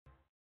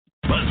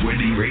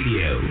Buzzworthy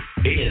Radio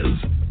is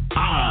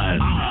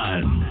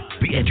on.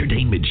 The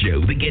entertainment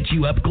show that gets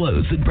you up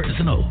close and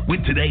personal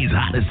with today's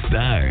hottest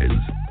stars.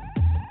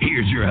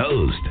 Here's your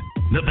host,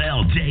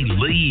 Neville J.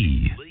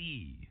 Lee.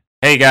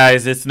 Hey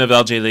guys, it's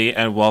Neville J. Lee,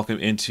 and welcome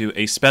into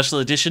a special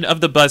edition of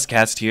the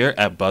Buzzcast here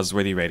at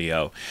Buzzworthy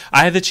Radio.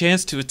 I had the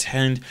chance to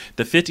attend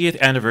the 50th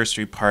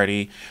anniversary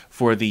party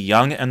for The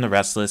Young and the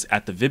Restless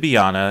at the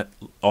Vibiana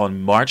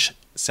on March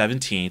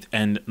 17th,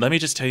 and let me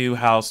just tell you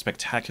how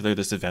spectacular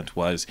this event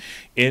was.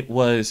 It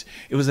was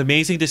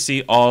amazing to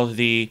see all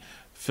the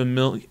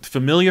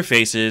familiar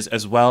faces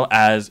as well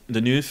as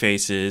the new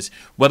faces,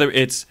 whether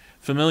it's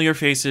familiar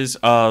faces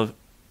of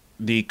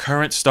the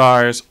current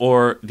stars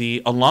or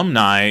the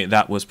alumni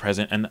that was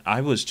present. And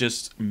I was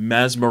just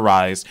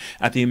mesmerized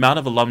at the amount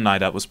of alumni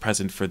that was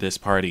present for this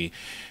party.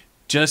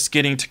 Just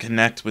getting to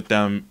connect with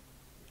them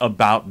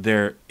about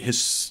their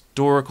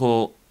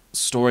historical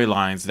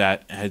storylines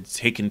that had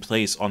taken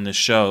place on this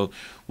show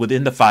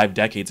within the 5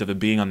 decades of it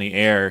being on the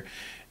air.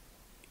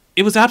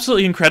 It was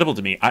absolutely incredible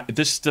to me.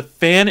 The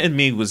fan in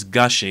me was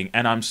gushing,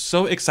 and I'm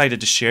so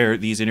excited to share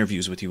these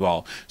interviews with you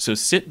all. So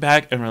sit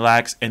back and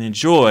relax and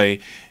enjoy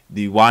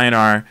the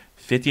Y&R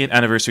 50th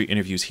anniversary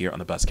interviews here on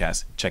the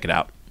Buzzcast. Check it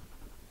out.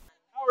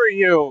 How are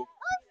you?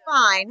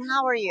 I'm fine.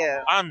 How are you?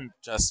 I'm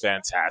just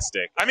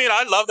fantastic. I mean,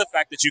 I love the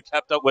fact that you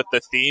kept up with the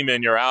theme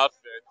in your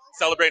outfit,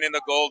 celebrating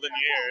the golden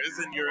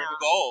years, and you're in the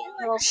gold.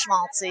 A little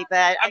schmaltzy,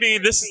 but I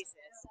mean, this is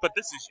you.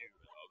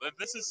 Though.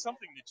 This is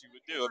something that you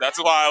would do. That's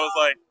why I was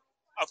like,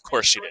 of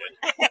course she did.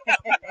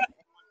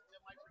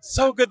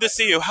 So good to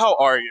see you. How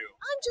are you?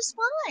 I'm just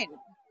fine.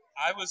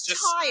 I was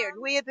just tired.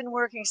 We have been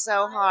working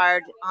so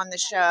hard on the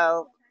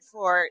show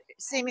for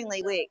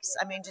seemingly weeks.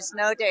 I mean, just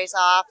no days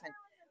off, and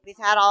we've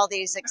had all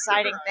these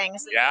exciting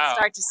things that you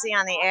start to see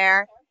on the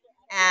air,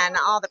 and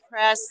all the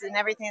press and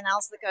everything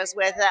else that goes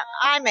with it.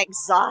 I'm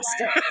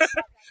exhausted.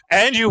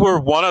 And you were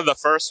one of the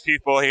first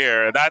people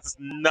here. That's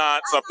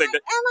not something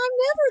that. And I'm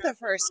never the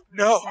first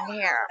person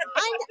here.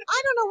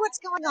 I don't know what's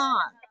going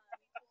on.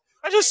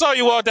 I just saw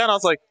you walk down. I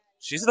was like,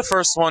 she's the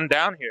first one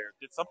down here.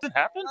 Did something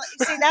happen? Well,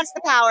 you see, that's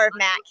the power of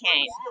Matt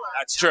Cain.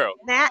 That's true.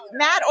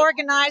 Matt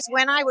organized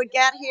when I would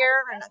get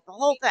here and the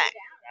whole thing.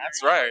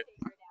 That's right.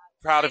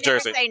 Proud of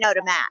Jersey. Say no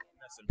to Matt.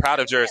 Listen, proud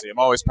of Jersey. I'm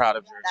always proud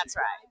of Jersey. That's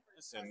right.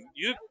 Listen,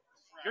 you're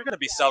going to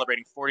be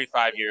celebrating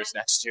 45 years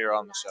next year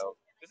on the show.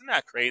 Isn't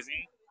that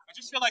crazy? I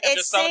just feel like I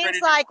just celebrated. It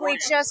seems like we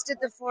just did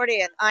the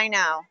 40th. I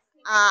know.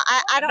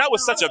 I don't. That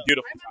was such a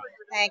beautiful time.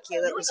 Thank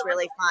you. It was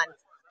really fun.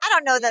 I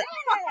don't know that.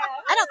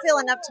 I don't feel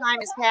enough time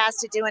has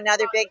passed to do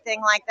another big thing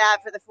like that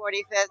for the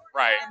 45th.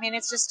 Right. I mean,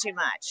 it's just too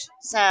much.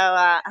 So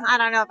I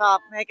don't know if I'll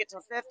make it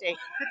till 50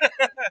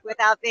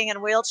 without being in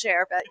a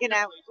wheelchair, but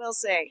we'll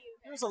see.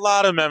 There's a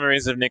lot of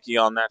memories of Nikki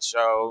on that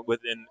show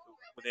within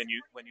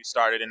you when you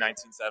started in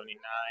 1979. I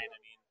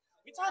mean,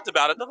 we talked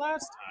about it the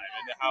last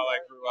time and how I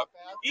grew up.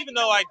 Even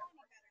though I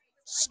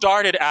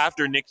started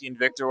after Nikki and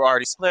Victor were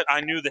already split,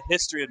 I knew the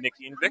history of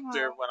Nikki and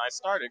Victor when I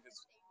started because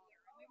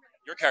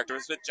your character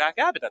was with Jack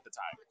Abbott at the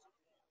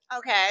time.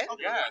 Okay.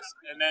 Yes,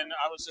 and then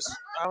I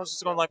was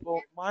just going like,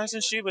 well, why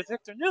isn't she with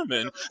Victor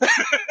Newman?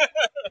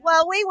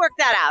 Well, we worked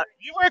that out.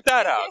 You worked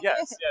that out. Yes,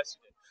 you did.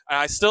 And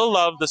I still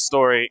love the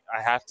story.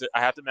 I have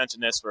to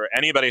mention this for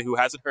anybody who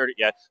hasn't heard it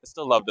yet. I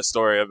still love the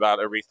story about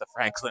Aretha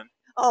Franklin.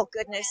 Oh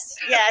goodness,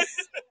 yes.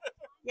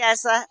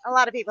 Yes, a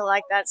lot of people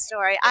like that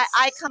story.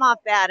 I come off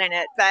bad in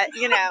it, but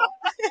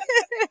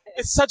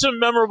It's such a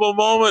memorable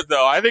moment,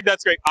 though. I think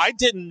that's great. I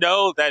didn't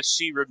know that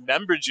she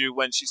remembered you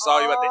when she saw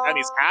you at the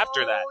Emmys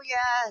after that. Oh,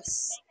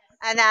 yes.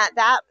 And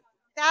that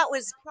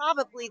was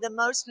probably the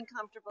most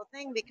uncomfortable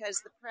thing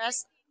because the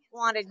press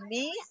wanted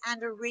me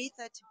and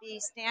Aretha to be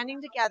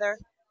standing together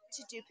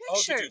to do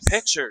pictures. Oh, to do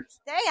pictures.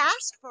 They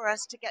asked for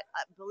us to get,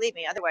 believe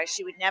me, otherwise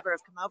she would never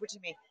have come over to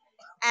me.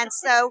 And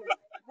so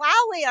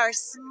while we are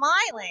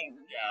smiling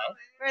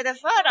for the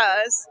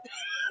photos,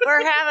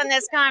 we're having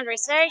this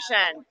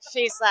conversation.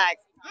 She's like,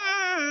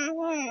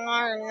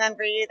 I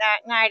remember you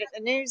that night at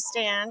the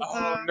newsstand.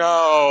 Oh,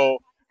 no.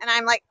 And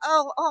I'm like,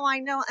 oh, I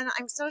know. And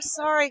I'm so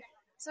sorry.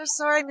 So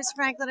sorry, Miss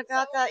Franklin,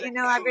 about that.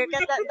 I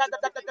regret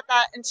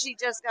that. And she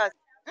just goes,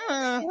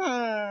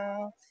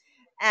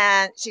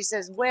 And she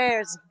says,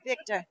 where's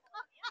Victor?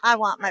 I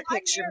want my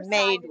picture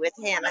made with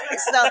him.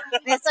 So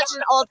it's such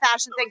an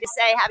old-fashioned thing to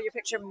say, have your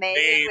picture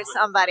made with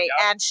somebody.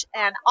 Yep.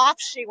 And off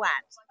she went.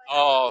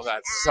 Oh,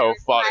 that's so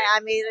funny. I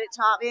mean, it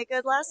taught me a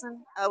good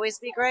lesson. Always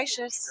be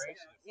gracious.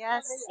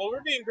 Yes. Well,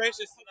 we're being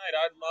gracious tonight.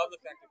 I love the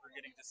fact that we're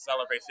getting to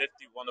celebrate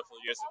 50 wonderful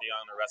years of The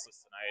Young and the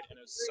Restless tonight.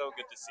 And it was so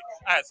good to see you,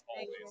 as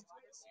always.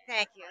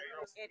 Thank you.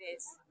 It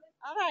is.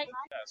 All right.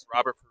 Yes,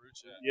 Robert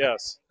Parucha.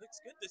 Yes. It's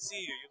good to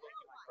see you. You look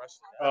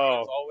refreshed.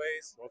 Oh, as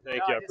always. Well,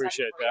 thank you. I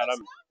appreciate that.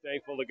 I'm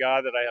thankful to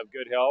God that I have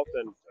good health,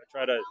 and I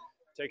try to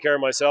take care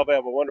of myself. I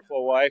have a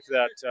wonderful wife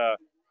that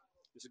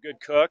is a good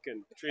cook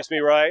and treats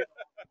me right.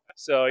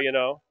 So,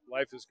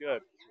 life is good.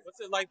 What's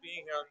it like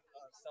being here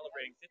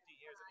celebrating 50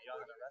 years of The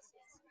Young and the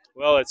Restless?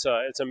 Well,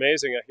 it's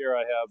amazing. Here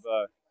I have,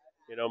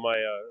 my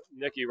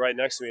Nikki right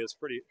next to me is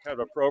pretty kind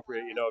of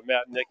appropriate.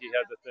 Matt and Nikki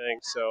had the thing,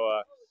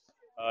 so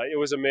it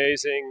was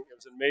amazing. It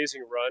was an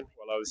amazing run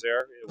while I was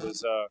there. It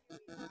was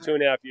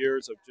 2.5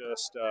 years of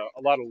just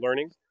a lot of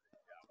learning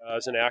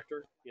as an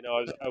actor.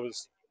 I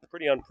was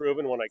pretty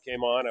unproven when I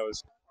came on. I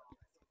was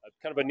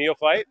kind of a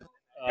neophyte,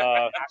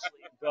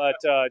 but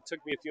it took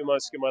me a few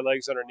months to get my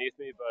legs underneath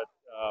me.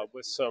 But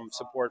with some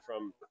support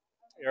from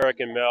Eric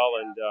and Mel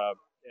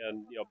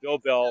and Bill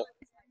Bell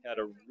had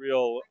a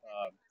real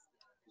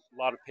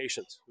lot of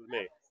patience with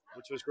me,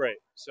 which was great.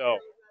 So,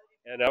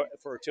 and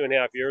for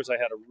 2.5 years, I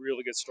had a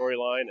really good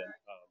storyline, and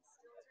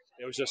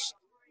it was just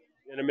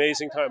an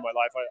amazing time in my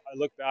life. I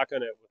look back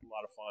on it with a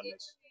lot of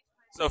fondness.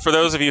 So for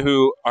those of you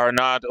who are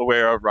not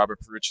aware of Robert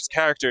Parucha's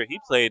character, he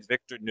played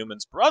Victor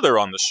Newman's brother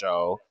on the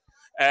show.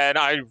 And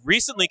I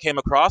recently came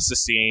across a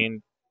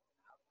scene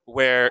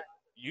where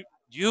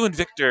you and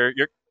Victor,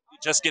 you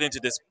just get into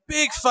this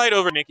big fight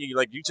over Nikki.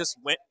 Like, you just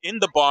went in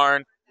the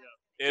barn.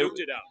 Yeah,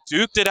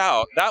 Duked it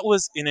out. That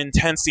was an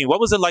intense scene. What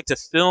was it like to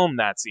film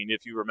that scene,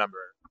 if you remember?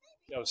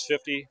 That was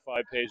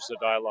 55 pages of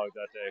dialogue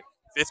that day.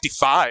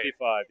 55?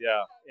 55,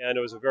 yeah. And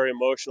it was a very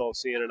emotional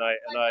scene, and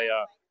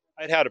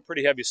I'd had a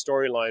pretty heavy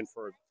storyline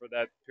for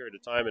that period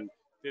of time, and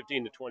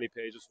 15 to 20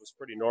 pages was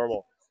pretty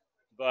normal.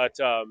 But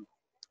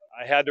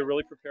I had to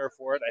really prepare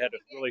for it. I had to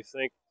really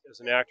think as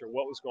an actor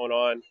what was going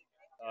on.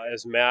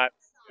 As Matt,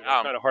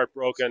 kind of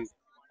heartbroken,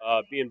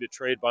 being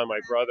betrayed by my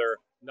brother,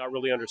 not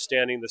really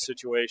understanding the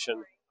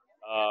situation,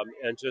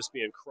 and just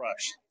being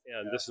crushed.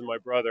 And this is my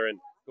brother, and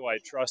who I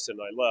trusted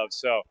and I loved.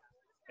 So,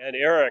 and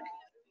Eric,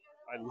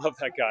 I love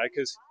that guy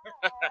because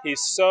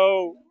he's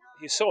so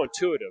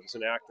intuitive as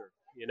an actor,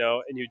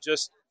 and you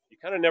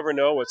kind of never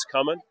know what's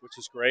coming, which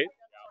is great.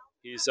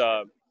 He's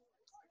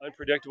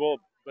unpredictable,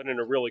 but in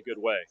a really good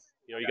way.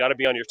 You got to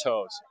be on your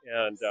toes,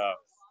 and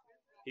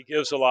he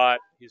gives a lot.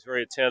 He's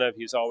very attentive.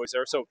 He's always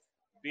there. So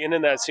being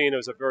in that scene, it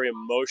was a very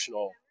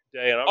emotional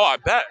day. And I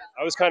bet.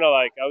 I was kind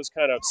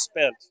of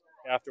spent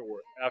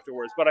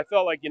afterwards. But I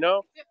felt like,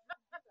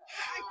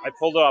 I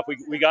pulled it off.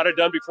 We got it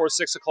done before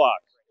 6 o'clock.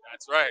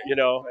 That's right.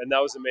 And that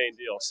was the main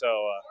deal. So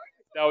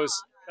that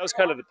was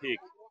kind of the peak.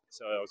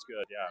 So that was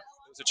good, yeah.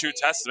 It was a true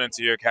testament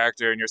to your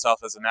character and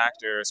yourself as an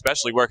actor,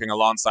 especially working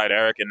alongside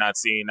Eric in that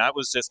scene.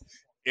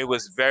 It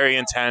was very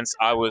intense.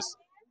 I was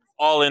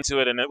all into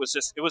it, and it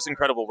was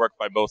incredible work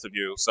by both of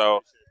you.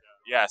 So,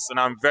 yes, and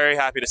I'm very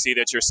happy to see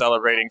that you're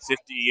celebrating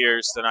 50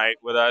 years tonight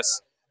with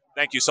us.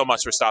 Thank you so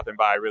much for stopping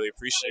by. I really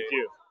appreciate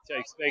it.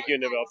 Thank you,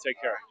 Neville. Take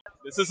care.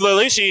 This is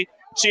Lily. She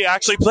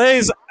actually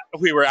plays.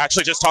 We were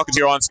actually just talking to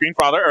your on-screen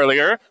father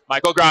earlier,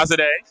 Michael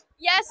Graziadei.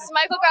 Yes,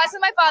 Michael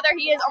Graziadei, my father.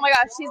 He is. Oh my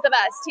gosh, he's the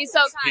best. He's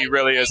so kind. He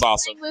really is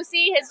awesome.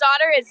 Lucy, his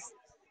daughter, is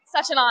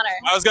such an honor.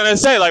 I was gonna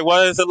say,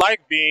 what is it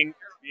like being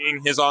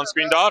his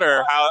on-screen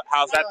daughter?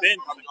 How's that been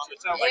coming on the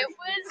show? It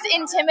was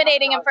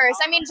intimidating at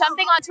first. I mean,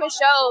 jumping onto a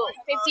show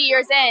 50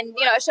 years in,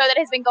 a show that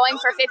has been going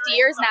for 50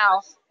 years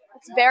now,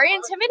 it's very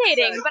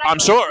intimidating. But I'm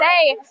sure.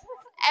 Say,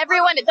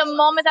 everyone, the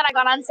moment that I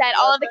got on set,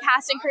 all of the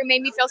cast and crew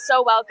made me feel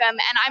so welcome,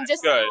 and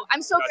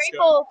I'm so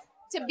grateful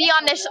to be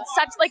on this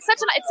it's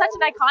such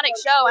an iconic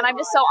show, and I'm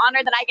just so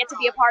honored that I get to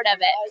be a part of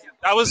it.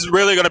 That was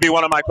really going to be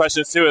one of my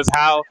questions too, is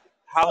how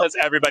has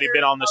everybody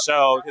been on the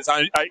show? Because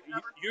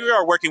you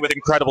are working with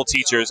incredible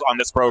teachers on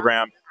this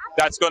program.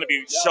 That's going to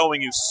be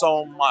showing you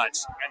so much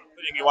and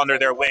putting you under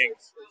their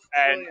wings.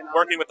 And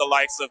working with the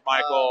likes of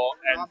Michael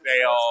and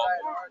Vail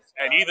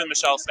and even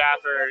Michelle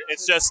Stafford,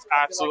 it's just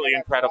absolutely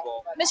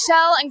incredible.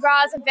 Michelle and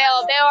Graz and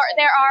Vail, they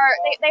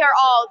are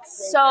all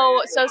so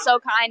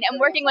kind. And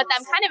working with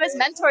them kind of as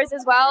mentors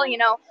as well,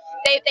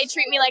 they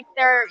treat me like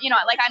they're,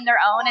 like I'm their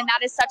own, and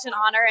that is such an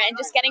honor. And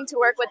just getting to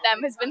work with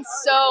them has been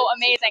so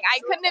amazing. I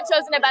couldn't have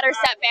chosen a better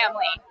set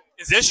family.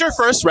 Is this your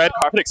first red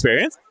carpet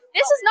experience?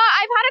 This is not.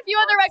 I've had a few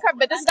other red carpet,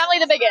 but this is definitely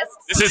the biggest.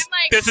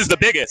 This is the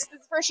biggest. This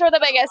is for sure the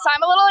biggest. So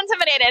I'm a little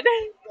intimidated.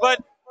 But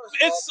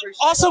it's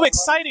also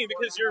exciting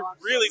because you're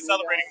really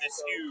celebrating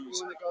this huge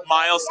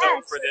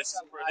milestone for this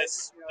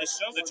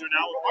show that you're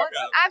now a part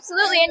of.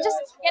 Absolutely, and just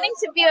getting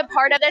to be a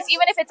part of this,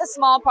 even if it's a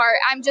small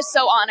part, I'm just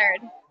so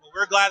honored.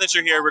 We're glad that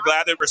you're here. We're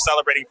glad that we're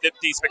celebrating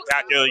 50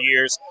 spectacular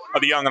years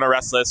of The Young and the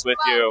Restless with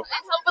you.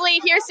 And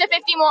hopefully, here's to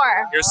 50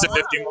 more. Here's to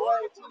 50 more.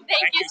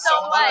 Thank you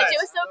so much. It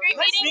was so great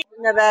meeting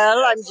you.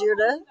 Neville, I'm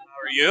Judah.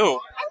 How are you?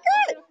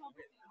 I'm good.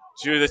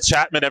 Judith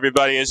Chapman,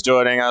 everybody, is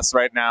joining us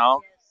right now.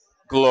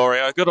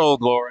 Gloria, good old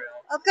Gloria.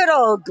 Oh, good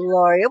old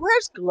Gloria.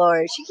 Where's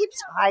Gloria? She keeps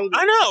hiding.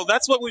 I know.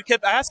 That's what we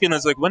kept asking.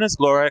 It's like, when is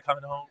Gloria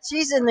coming home?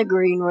 She's in the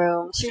green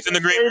room. She's in the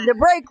green room? The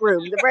break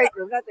room. The break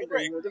room. Not the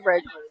green room. The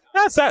break room.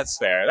 That's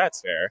fair.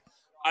 That's fair.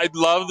 I'd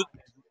love.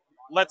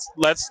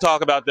 Let's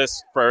talk about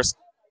this first.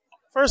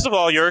 First of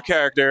all, your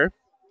character.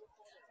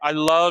 I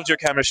loved your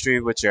chemistry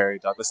with Jerry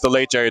Douglas. The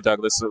late Jerry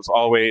Douglas was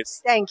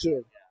always. Thank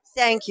you.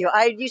 Thank you.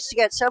 I used to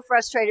get so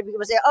frustrated. People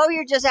say, "Oh,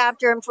 you're just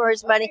after him for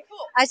his money."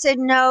 I said,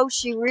 "No,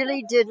 she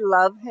really did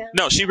love him."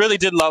 No, she really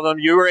did love him.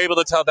 You were able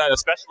to tell that,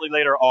 especially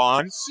later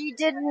on. She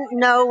didn't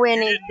know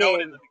anything. She didn't know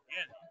it in the beginning.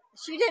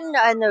 She didn't,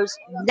 and those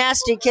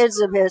nasty kids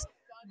of his.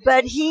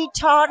 But he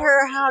taught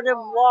her how to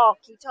walk.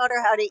 He taught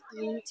her how to eat.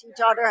 He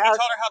taught her how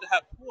to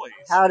have poise.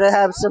 How to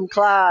have some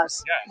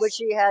class, Yes. which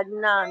she had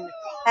none.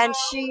 And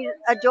she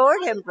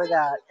adored him for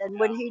that. And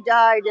when he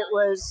died, it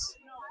was,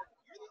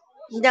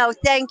 no,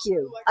 thank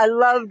you. I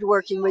loved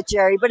working with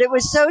Jerry, but it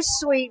was so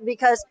sweet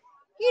because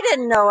he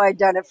didn't know I'd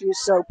done a few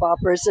soap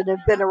operas and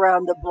have been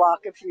around the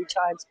block a few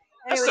times.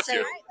 And he would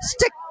say,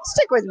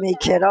 stick with me,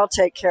 kid. I'll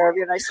take care of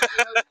you. And I said,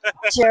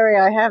 Jerry,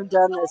 I have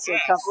done this a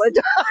couple of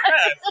times.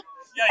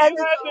 Yeah, we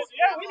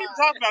need to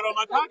talk about it on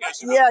my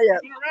podcast. Yeah.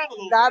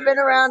 I've been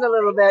around a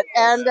little bit.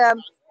 And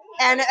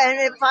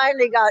it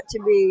finally got to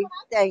be,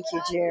 thank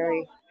you,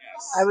 Jerry.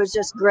 Yes. I was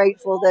just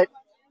grateful that,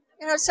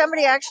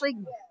 somebody actually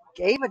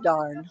gave a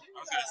darn. I was going to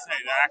say,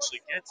 that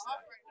actually gets that.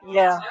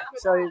 Yeah,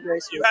 so he's very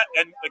sweet.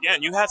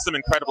 You had some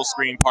incredible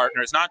screen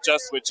partners, not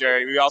just with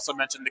Jerry. We also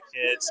mentioned the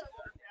kids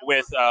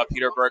with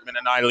Peter Bergman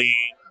and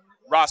Eileen.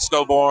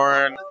 Roscoe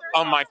Bourne.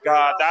 Oh my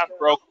God, that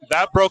broke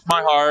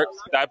my heart.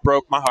 That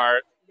broke my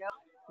heart.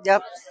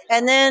 Yep.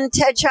 And then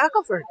Ted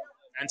Shackelford.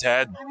 And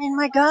Ted. I mean,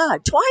 my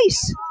God,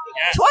 twice.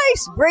 Yes.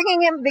 Twice.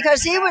 Bringing him,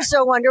 because he was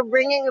so wonderful,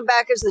 bringing him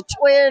back as the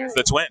twin.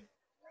 The twin.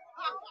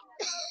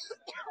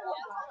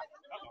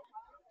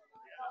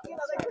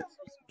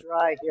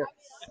 Dry here.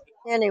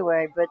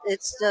 Anyway, but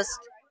it's just,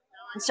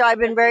 so I've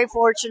been very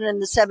fortunate in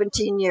the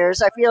 17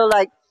 years. I feel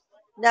like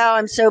now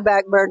I'm so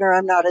back burner,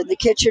 I'm not in the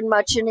kitchen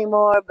much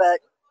anymore, but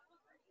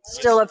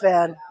still a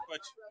fan.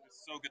 But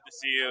it's so good to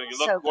see you. You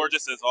look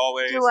gorgeous as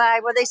always. Do I?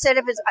 Well, they said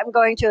if I'm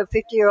going to a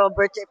 50-year-old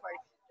birthday party,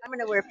 I'm going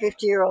to wear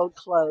 50-year-old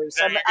clothes.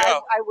 There you go.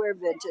 I wear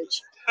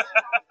vintage.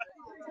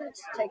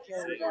 Let's take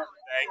care of that.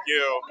 Thank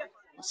you.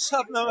 What's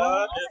up, Noah?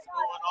 What is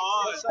going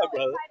on? What's up,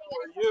 brother? How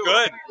are you?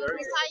 Good.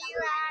 We saw you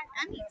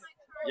at Emmys.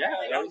 Yeah,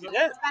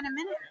 It's been a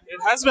minute. It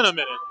has been a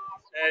minute.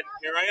 And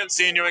here I am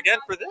seeing you again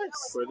for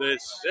this.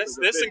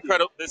 This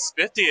incredible, this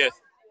 50th. I'm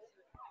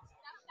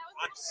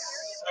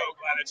so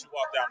glad that you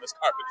walked down this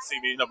carpet to see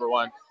me, number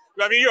one.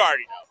 I mean, you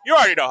already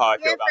know how I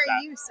feel about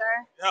that. Good for you,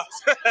 sir. Yeah.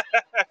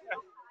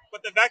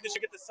 But the fact that you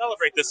get to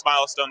celebrate this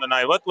milestone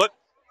tonight, what's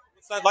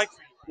that like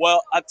for you?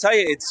 Well, I'll tell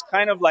you, it's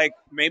kind of like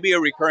maybe a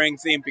recurring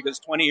theme because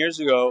 20 years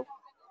ago,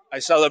 I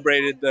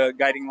celebrated the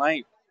Guiding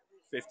Light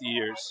 50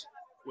 years,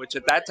 which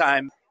at that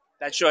time,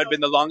 that show had been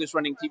the longest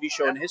running TV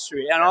show in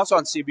history, and also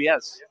on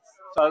CBS.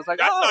 So I was like,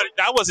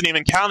 that wasn't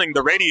even counting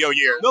the radio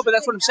years. No, but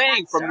that's what I'm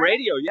saying. From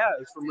radio,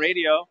 it's from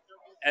radio.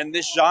 And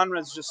this genre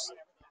is just,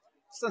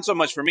 it's done so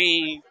much for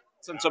me.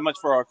 It's done so much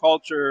for our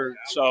culture.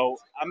 So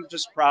I'm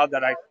just proud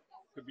that I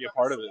could be a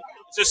part of it.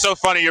 It's just so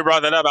funny you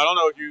brought that up. I don't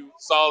know if you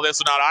saw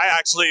this or not. I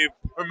actually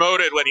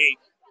promoted when he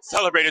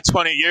celebrated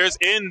 20 years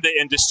in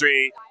the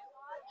industry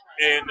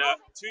in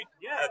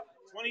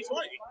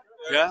 2020.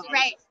 Yeah.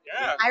 Right.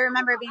 Yeah. I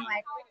remember being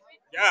like,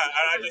 yeah,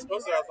 and I just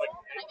posted, I was like,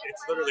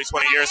 it's literally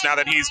 20 years now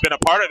that he's been a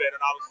part of it.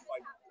 And I was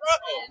like, bro,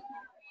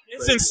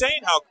 it's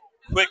insane how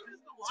quick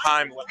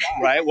time went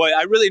by. Right. Well,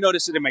 I really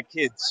noticed it in my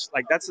kids.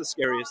 Like, that's the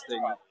scariest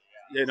thing.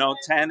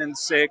 10 and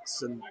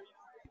 6 and,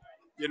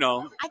 I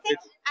think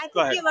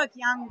you look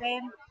young,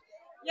 babe.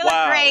 You wow,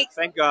 look great.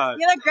 Thank God.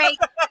 You look great.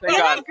 Thank you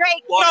God. look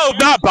great. No,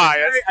 not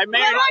biased. I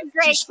married You look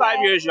great, she's 5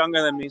 kid. years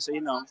younger than me, so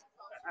she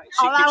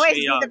I'll keeps always me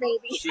be young. the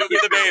baby. She'll be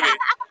the baby.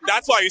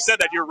 That's why you said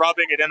that you're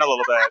rubbing it in a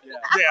little bit.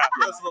 Yeah,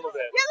 just a little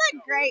bit. You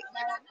look great,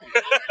 man.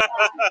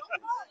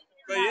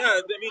 But yeah,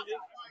 I mean,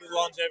 the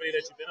longevity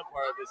that you've been a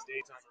part of this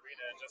Daytime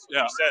arena, and just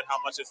what you said, how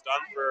much it's done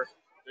for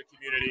the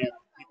community,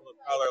 people of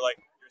color like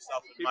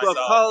yourself and People myself.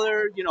 of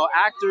color,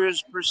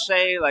 actors per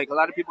se, like a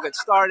lot of people get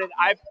started.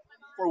 I,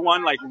 for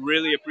one,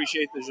 really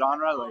appreciate the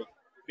genre, like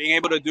being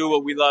able to do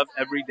what we love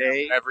every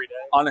day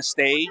on a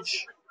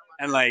stage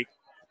and like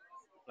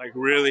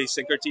really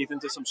sink our teeth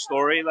into some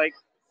story. Like,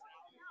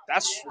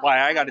 that's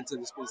why I got into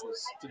this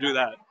business, to do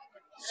that.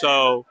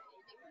 So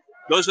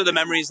those are the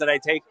memories that I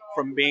take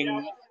from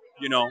being,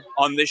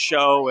 on this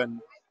show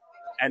and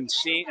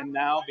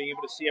now being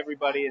able to see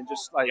everybody and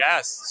just like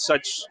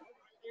such,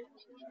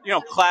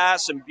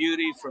 class and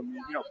beauty from,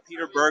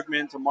 Peter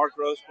Bergman to Mark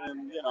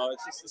Grossman.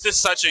 It's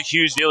just such a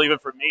huge deal even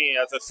for me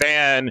as a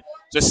fan,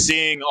 just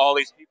seeing all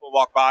these people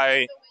walk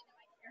by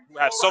who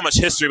have so much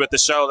history with the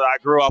show that I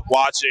grew up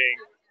watching,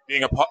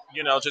 being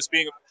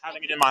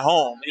having it in my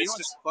home. It's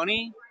just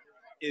funny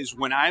is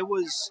when I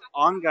was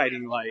on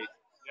Guiding Light,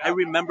 I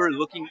remember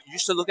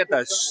used to look at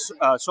the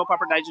soap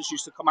opera digest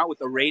used to come out with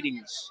the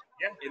ratings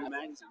in the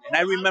magazine. And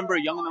I remember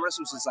Young and the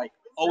Restless was like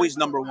always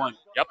number one.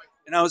 Yep.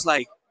 And I was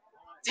like,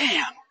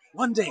 damn,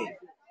 one day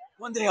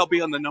I'll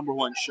be on the number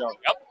one show.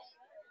 Yep.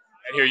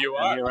 And here you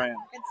are. And here I am.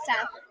 It's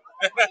tough.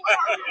 But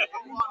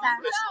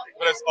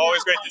it's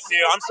always great to see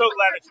you. I'm so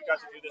glad that you got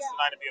to do this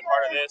tonight and be a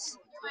part of this.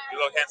 You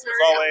look handsome as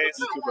always.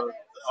 You too, brother.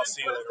 I'll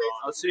see you later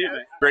on. I'll see you,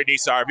 man. Great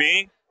niece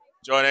RB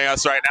joining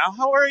us right now.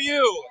 How are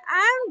you?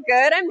 I'm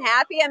good. I'm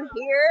happy. I'm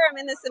here. I'm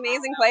in this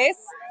amazing place.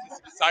 It's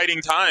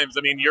exciting times.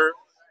 I mean,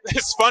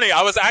 it's funny.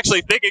 I was actually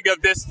thinking of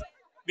this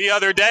the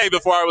other day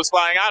before I was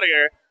flying out of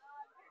here.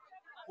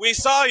 We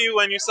saw you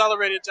when you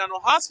celebrated General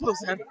Hospital's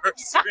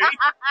anniversary.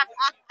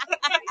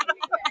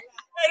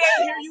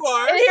 And here you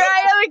are. And here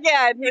I am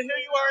again. And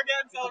here you are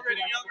again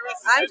celebrating Young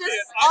Restless. I'm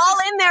just all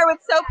in there with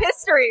soap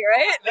history,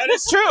 right? That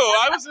is true.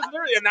 I was just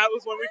literally, and that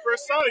was when we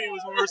first saw you. Was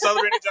when we were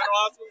celebrating General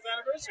Hospital's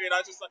anniversary, and I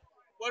was just like,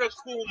 what a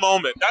cool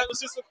moment. That was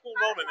just a cool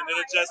moment, and then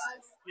it just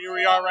here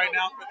we are right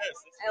now for this.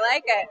 I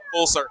like it.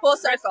 Full circle. Full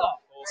circle.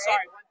 Full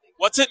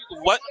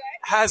circle. What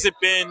has it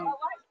been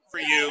for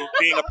you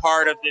being a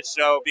part of this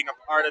show, being a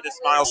part of this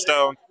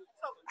milestone?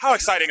 How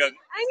exciting! I mean,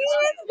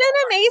 it's been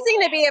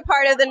amazing to be a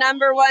part of the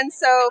 #1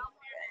 soap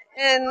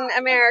in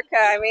America.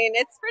 I mean,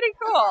 it's pretty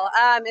cool.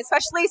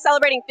 Especially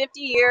celebrating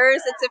 50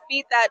 years. It's a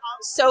feat that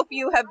so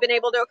few have been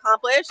able to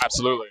accomplish.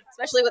 Absolutely.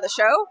 Especially with a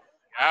show.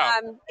 Yeah.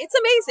 It's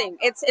amazing.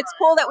 It's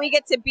cool that we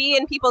get to be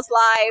in people's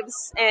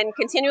lives and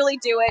continually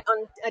do it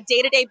on a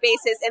day-to-day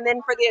basis, and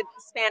then for the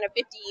span of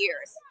 50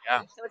 years.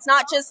 Yeah. So it's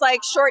not just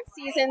like short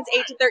seasons,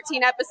 8 to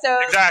 13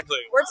 episodes. Exactly.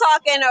 We're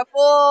talking a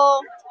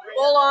full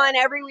on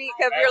every week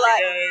of your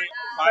life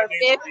for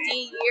 50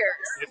 years.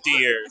 50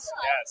 years.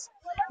 Yes.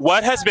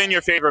 What has been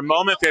your favorite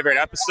moment, favorite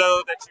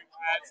episode that you've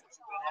had since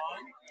you've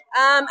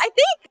been on? I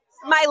think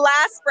my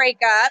last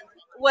breakup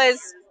was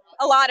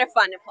a lot of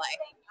fun to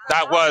play.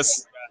 That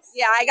was.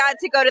 Yeah, I got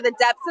to go to the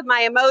depths of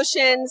my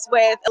emotions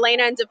with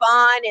Elena and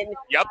Devon, and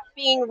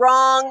being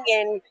wrong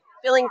and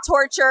feeling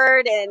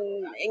tortured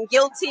and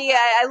guilty.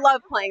 I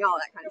love playing all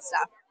that kind of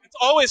stuff. It's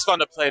always fun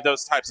to play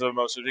those types of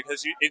emotions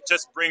because it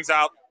just brings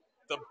out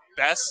the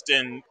best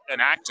in an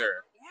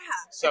actor. Yeah,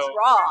 so it's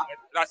raw.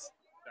 That's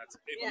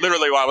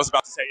literally what I was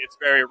about to say. It's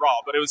very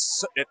raw, but it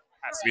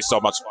has to be so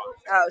much fun.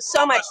 Oh,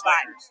 so much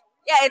fun.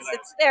 Yeah,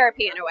 it's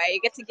therapy in a way.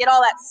 You get to get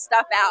all that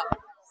stuff out.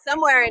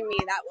 Somewhere in me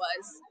that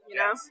was, you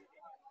know?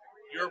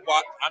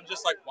 I'm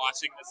just like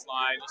watching this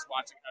line, just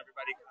watching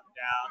everybody come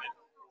down, and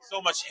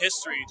so much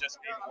history just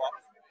being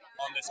walked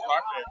on this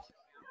carpet.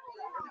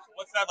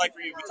 What's that like for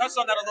you? We touched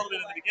on that a little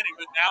bit in the beginning,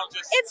 but now it's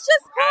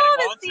just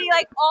cool to see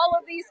like all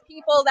of these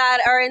people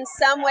that are in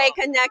some way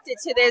connected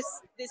to this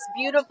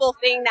beautiful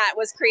thing that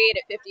was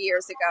created 50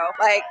 years ago.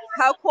 Like,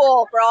 how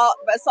cool for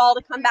us all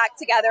to come back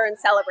together and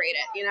celebrate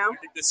it, you know? I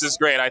think this is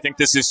great. I think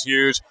this is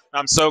huge.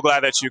 I'm so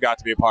glad that you got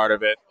to be a part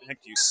of it. Thank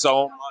you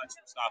so much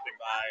for stopping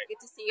by. Good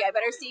to see you. I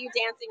better see you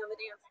dancing on the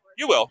dance floor.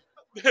 You will.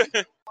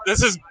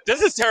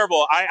 This is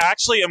terrible. I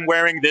actually am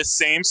wearing this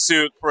same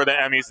suit for the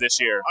Emmys this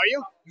year. Are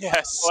you?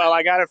 Yes. Well,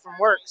 I got it from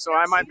work, so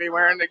I might be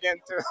wearing it again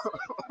too.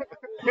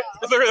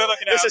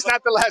 This is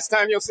not the last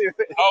time you'll see it.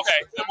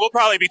 Okay, then we'll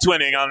probably be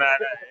twinning on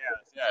that.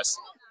 Yes.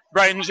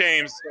 Braeden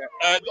James,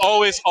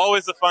 always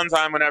a fun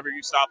time whenever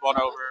you stop on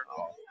over.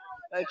 Oh,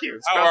 thank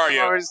you. How are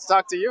you? Always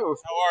talk to you.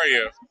 How are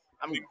you?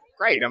 I'm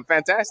great. I'm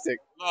fantastic.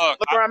 Look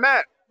where I'm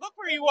at. Look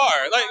where you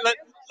are.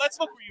 Let's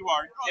look where you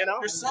are. You know,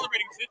 you're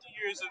celebrating 50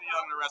 years of the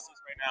Young and the Restless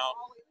right now.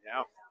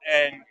 Yeah.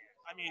 And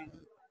I mean,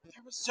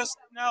 there was just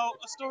now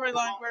a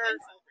storyline where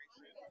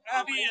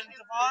Abby and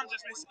Devon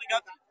just basically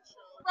got.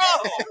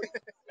 Bro,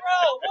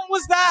 what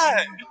was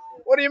that?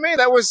 What do you mean?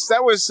 That was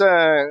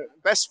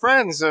best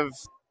friends of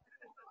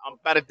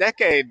about a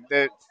decade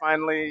that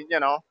finally,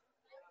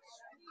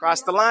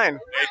 crossed the line.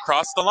 They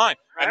crossed the line,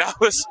 right? And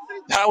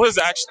that was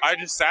actually. I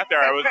just sat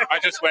there. I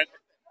just went.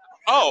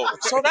 Oh,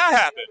 so that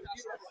happened.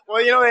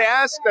 Well, they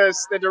asked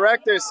us, the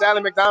director,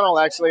 Sally McDonald,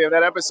 actually, of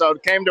that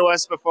episode, came to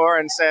us before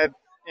and said,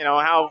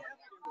 how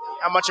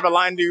much of a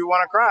line do you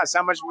want to cross?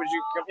 How much would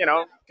you,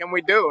 can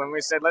we do? And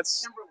we said,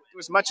 let's do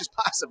as much as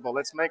possible.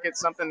 Let's make it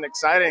something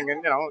exciting.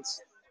 And,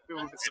 it's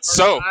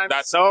soap.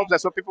 That's soap.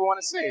 That's what people want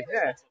to see.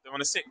 Yeah. They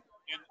want to see.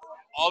 In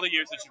all the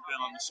years that you've been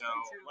on the show,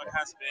 what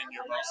has been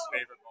your most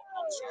favorite moment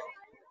on the show?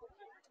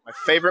 My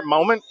favorite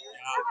moment?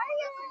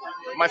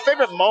 My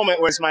favorite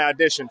moment was my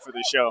audition for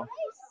the show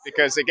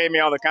because it gave me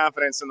all the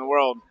confidence in the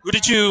world. Who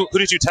did you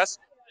test?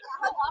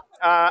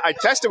 I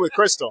tested with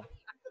Crystal.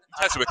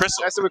 Tested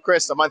with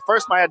Crystal. My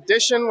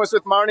audition was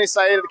with Marnie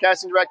Saeed, the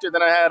casting director.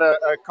 Then I had a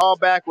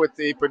callback with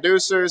the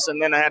producers,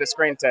 and then I had a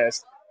screen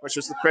test, which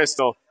was with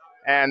Crystal.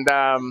 And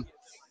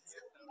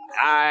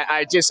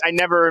I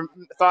never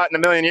thought in a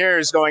million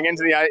years going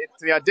into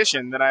the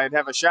audition that I'd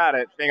have a shot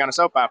at being on a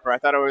soap opera. I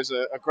thought it was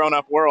a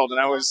grown-up world, and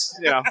I was,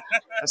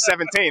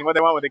 17. What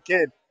they want with a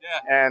kid.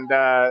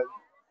 Yeah.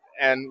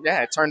 And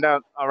yeah, it turned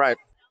out all right.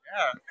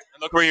 Yeah.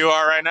 And look where you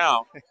are right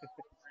now.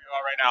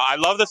 I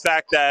love the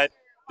fact that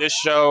this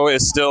show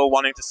is still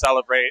wanting to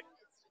celebrate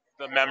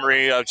the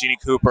memory of Jeannie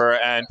Cooper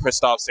and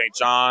Christophe St.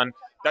 John.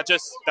 That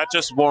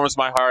just warms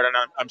my heart, and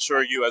I'm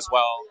sure you as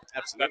well.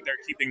 Absolutely. That they're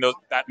keeping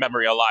that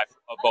memory alive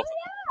of both of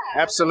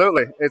them.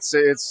 Absolutely. It's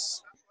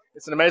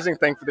an amazing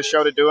thing for the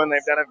show to do, and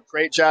they've done a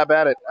great job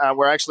at it.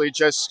 We're actually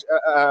just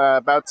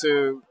about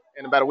to,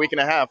 in about a week and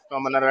a half,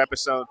 film another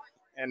episode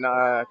in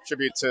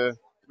tribute to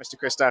Mr.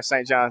 Christophe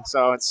St. John.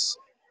 So it's,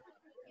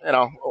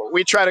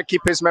 we try to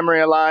keep his memory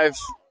alive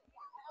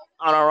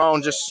on our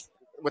own, just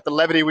with the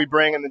levity we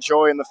bring and the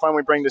joy and the fun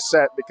we bring to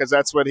set, because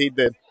that's what he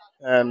did.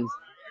 And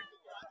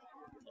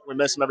we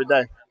miss him every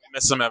day.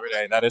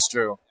 That is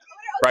true.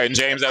 Braeden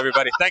James,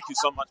 everybody. Thank you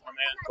so much, my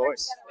man. Of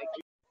course. Thank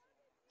you.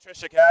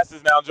 Trisha Cass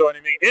is now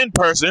joining me in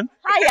person.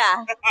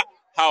 Hiya.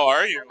 How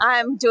are you?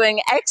 I'm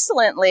doing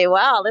excellently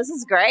well. This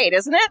is great,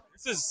 isn't it?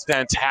 This is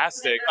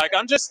fantastic. Like,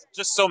 I'm just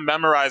so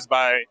memorized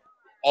by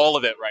all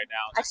of it right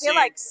now. I feel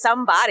like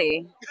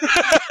somebody.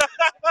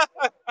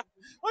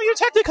 Well, you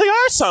technically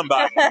are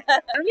somebody.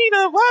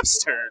 Nina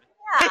Webster.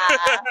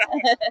 Yeah.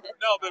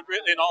 No, but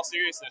really, in all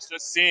seriousness,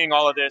 just seeing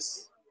all of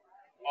this,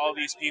 all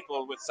these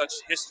people with such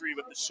history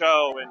with the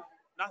show, and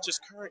not just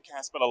current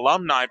cast, but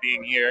alumni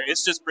being here,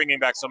 it's just bringing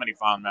back so many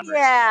fond memories.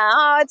 Yeah,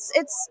 oh,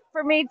 it's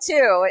for me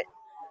too.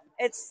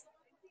 It's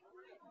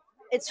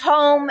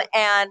home,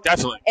 and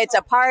definitely it's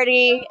a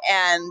party,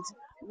 and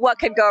what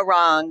could go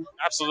wrong?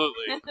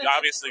 Absolutely.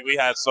 Obviously, we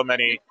have so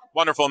many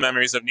wonderful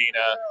memories of Nina,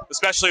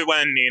 especially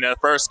when Nina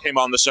first came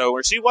on the show,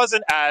 where she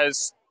wasn't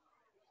as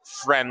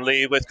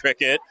friendly with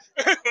Cricket.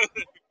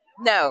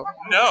 No.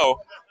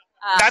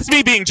 That's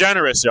me being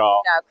generous,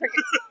 y'all. No,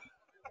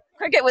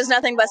 Cricket was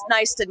nothing but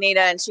nice to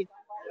Nina, and she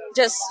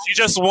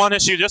just wanted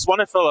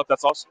Philip.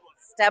 That's all she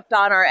wanted. Stepped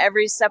on her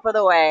every step of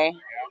the way.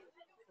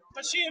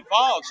 But she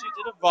evolved.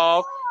 She did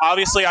evolve.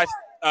 Obviously, I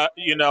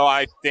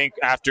think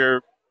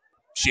after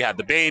she had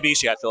the baby,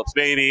 she had Philip's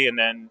baby, and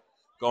then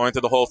going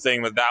through the whole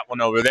thing with that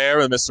one over there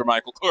with Mr.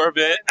 Michael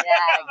Corbett.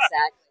 Yeah,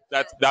 exactly.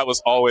 that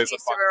was always a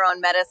fun. Her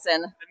own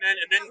medicine. And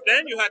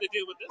then you had to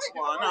deal with this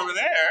one over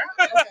there.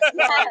 Yeah,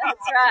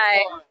 that's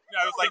right.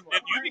 I was like,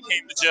 if you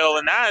became the Jill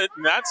in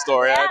that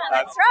story. Yeah,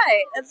 that's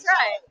right. That's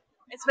right.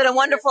 It's been a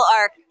wonderful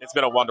arc. It's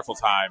been a wonderful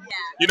time. Yeah.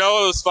 You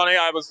know, it was funny.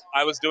 I was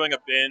doing a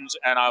binge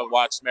and I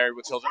watched Married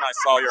with Children. I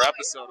saw your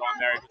episode on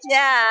Married with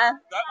Children. Yeah.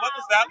 What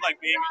was that like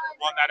being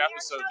on that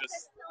episode?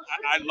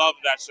 I love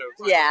that show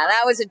too. Yeah,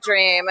 that was a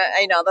dream.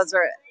 I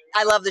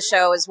love the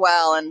show as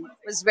well, and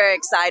was very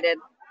excited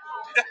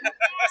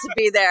to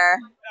be there.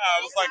 Yeah,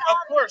 I was like, of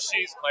course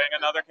she's playing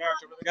another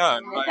character with a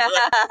gun.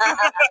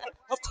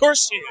 Of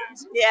course she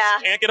is. Yeah.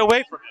 Can't get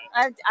away from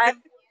it.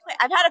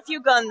 I've had a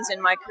few guns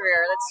in my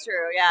career. That's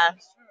true. Yeah.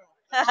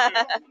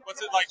 What's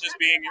it like just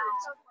being?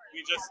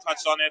 We just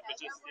touched on it, but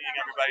just seeing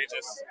everybody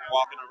just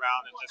walking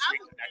around and just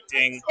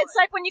reconnecting. It's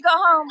like when you go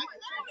home.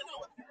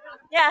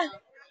 Yeah.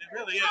 It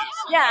really is.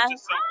 Yeah. I'm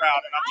just so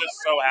proud, and I'm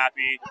just so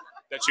happy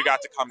that you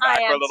got to come back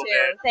for a little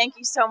bit. Thank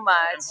you so much.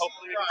 And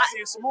hopefully we can see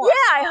you some more.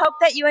 Yeah, I hope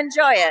that you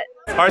enjoy it.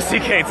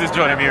 R.C. Cates is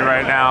joining me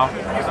right now.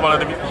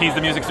 He's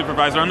the music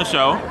supervisor on the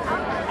show.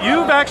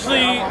 You've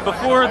actually,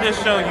 before this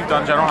show, you've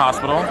done General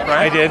Hospital, right?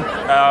 I did.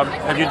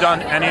 Have you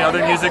done any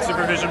other music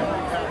supervision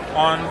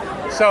on?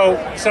 So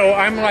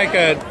I'm like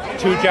a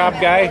two-job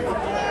guy.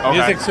 Okay.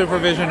 Music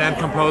supervision and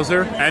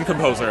composer.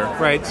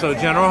 Right, so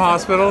General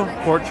Hospital,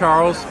 Port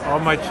Charles, All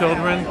My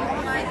Children,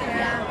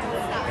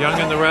 Young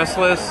and the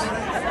Restless,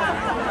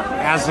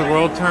 As the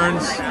World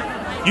Turns.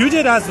 You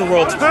did As the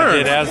World Turns? I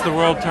did As the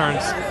World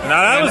Turns.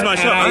 Now that was my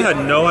show. I had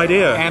no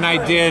idea. And I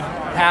did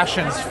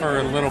Passions for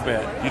a little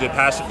bit. You did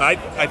Passions? I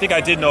think I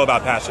did know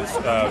about Passions.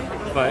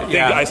 But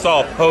yeah. I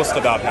saw a post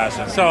about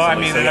Passions. So, I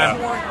mean, I'm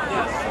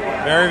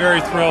very, very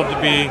thrilled to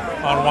be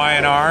on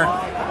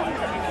Y&R.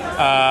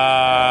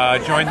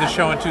 Joined the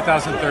show in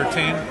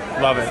 2013.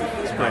 Love it.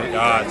 It's great. Oh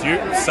God,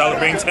 you're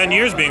celebrating 10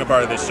 years being a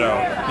part of this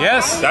show.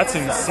 Yes. That's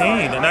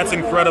insane, and that's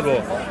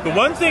incredible. The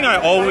one thing I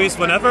always,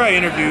 whenever I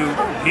interview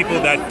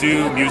people that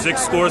do music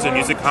scores and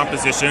music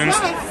compositions,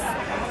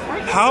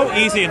 how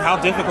easy and how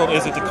difficult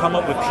is it to come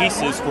up with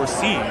pieces for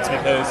scenes?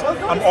 Because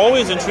I'm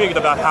always intrigued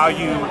about how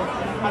you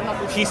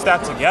piece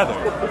that together.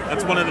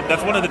 That's one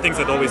of the things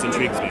that always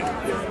intrigues me.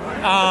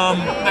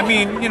 I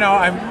mean,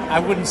 I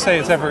wouldn't say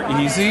it's ever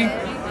easy,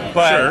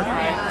 but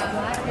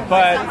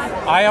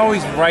I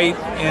always write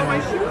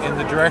in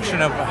the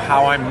direction of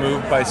how I'm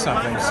moved by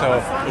something.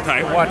 So if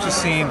I watch a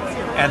scene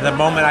and the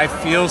moment I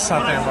feel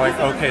something, I'm like,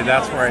 okay,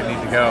 that's where I need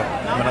to go.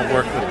 I'm going to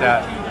work with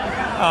that.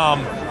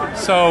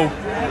 So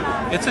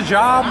it's a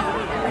job,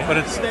 but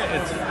it's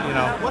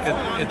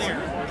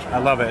I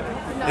love it.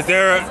 Is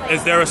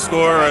there a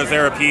score or is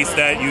there a piece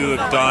that you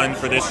have done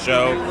for this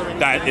show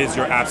that is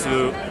your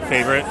absolute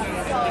favorite?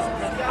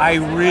 I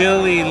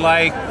really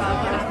like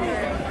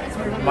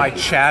my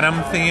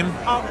Chatham theme.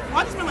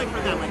 What's been like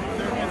for them?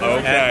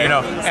 Okay.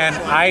 And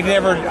I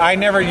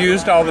never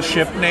used all the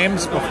ship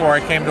names before I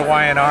came to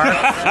Y&R.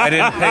 I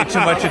didn't pay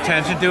too much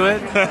attention to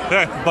it.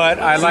 But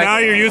now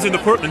you're using the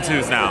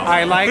portmanteaus now.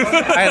 I like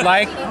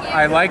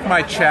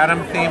my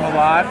Chatham theme a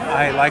lot.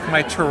 I like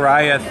my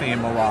Taraya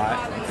theme a lot.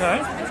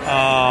 Okay.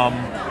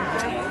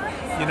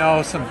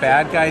 Some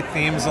bad guy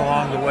themes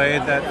along the way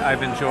that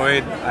I've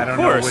enjoyed. I don't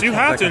know. Of course, you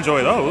have to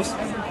enjoy those.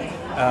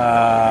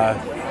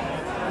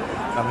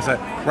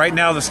 Right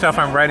now, the stuff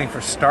I'm writing for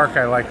Stark,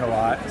 I like a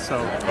lot. So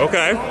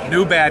okay,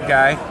 new bad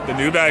guy. The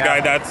new bad guy.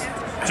 That's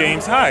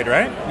James Hyde,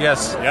 right?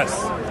 Yes.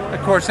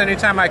 Of course,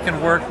 anytime I can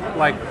work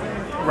like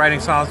writing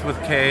songs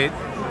with Kate.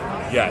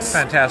 Yes.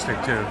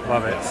 Fantastic too.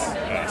 Love it.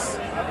 Yes.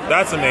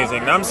 That's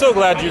amazing. And I'm so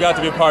glad you got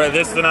to be a part of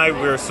this tonight.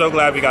 We're so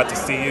glad we got to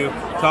see you,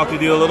 talk to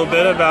you a little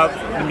bit about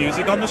the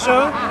music on the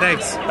show.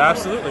 Thanks.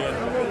 Absolutely.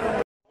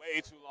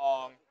 Way too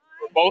long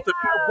for both of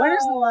you. When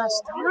is the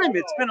last time?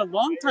 It's been a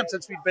long time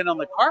since we've been on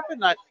the carpet.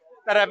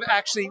 That I've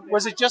actually,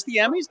 was it just the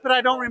Emmys? But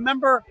I don't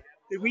remember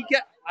Did we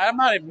get? I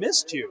might have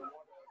missed you.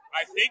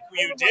 I think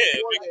you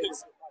did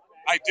because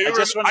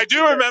I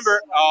do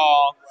remember.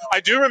 I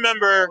do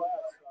remember.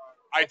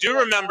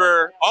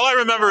 All I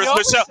remember is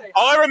Michelle.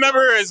 All I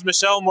remember is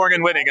Michelle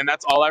Morgan winning, and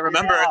that's all I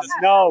remember. Yeah,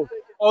 no.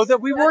 Oh,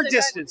 that we were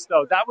distanced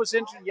though. That was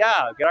interesting.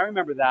 Yeah, I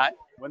remember that.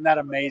 Wasn't that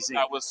amazing?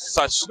 That was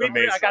such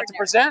amazing. I got to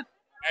present.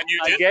 And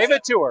you I gave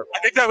it to her. I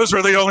think that was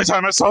really the only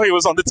time I saw he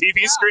was on the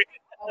TV screen.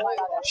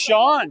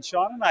 Sean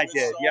and I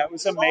did. Yeah, it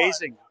was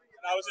amazing.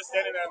 And I was just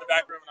standing there in the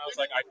back room, and I was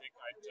like, I think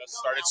I just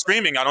started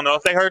screaming. I don't know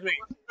if they heard me.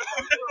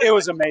 It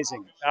was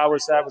amazing. That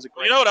was a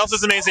great. You know what else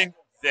is amazing?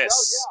 This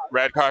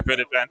red carpet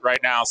event right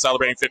now,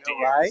 celebrating 50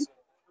 years. Right?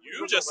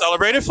 You just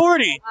celebrated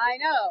 40. I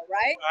know,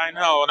 right? I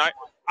know, and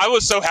I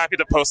was so happy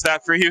to post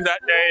that for you that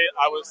day.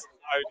 I was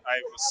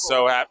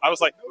so happy. I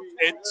was like,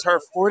 it's her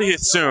 40th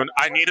soon.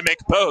 I need to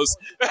make a post.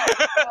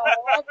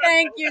 Well,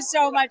 thank you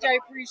so much. I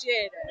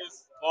appreciate it.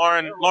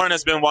 Lauren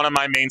has been one of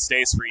my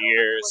mainstays for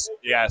years.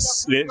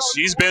 Yes,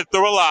 she's been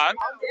through a lot.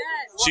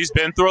 She's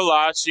been through a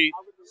lot. She's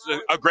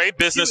a great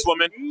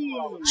businesswoman.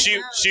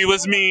 She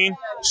was mean.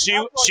 She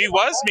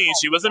was mean.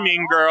 She was a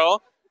mean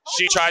girl.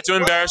 She tried to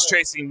embarrass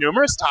Tracy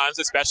numerous times,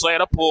 especially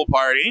at a pool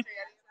party.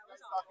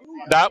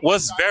 That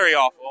was very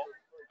awful.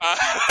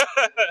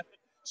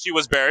 She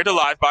was buried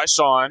alive by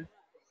Sean.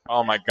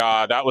 Oh my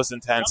God, that was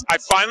intense. I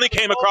finally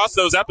came across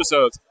those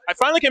episodes.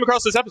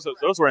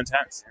 Those were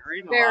intense.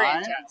 Very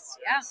intense.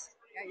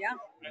 Yeah.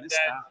 And then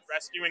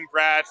rescuing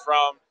Brad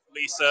from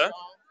Lisa.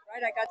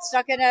 Right, I got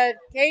stuck in a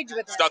cage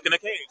with her. Stuck in a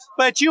cage.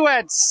 But you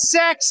had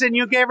sex and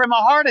you gave him a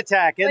heart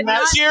attack, isn't that?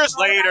 That was years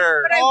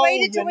later. But I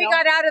waited till we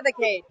got out of the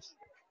cage.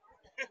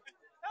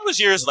 That was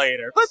years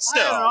later, but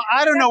still.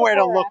 I don't know where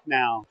to look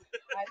now.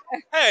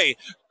 Hey,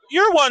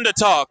 you're one to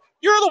talk.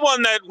 You're the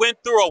one that went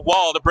through a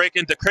wall to break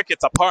into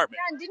Cricket's apartment.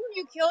 Yeah, and didn't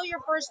you kill your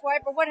first wife,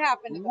 or what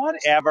happened to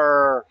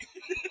Whatever.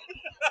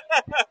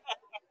 I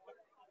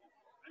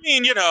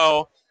mean, you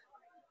know.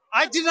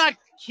 I did not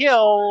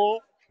kill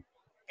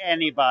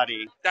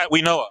anybody. That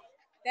we know of.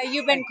 that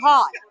you've been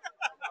caught?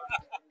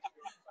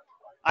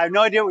 I have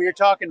no idea what you're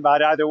talking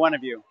about, either one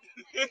of you.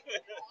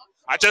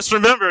 I just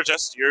remember,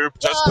 you're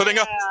just putting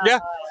up. Yeah.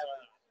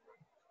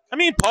 I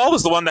mean, Paul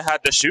was the one that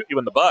had to shoot you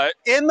in the butt.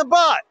 In the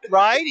butt,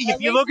 right?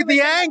 If you look at the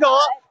angle,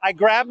 I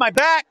grabbed my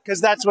back because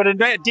that's what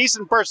a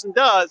decent person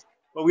does.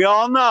 But we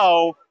all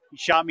know he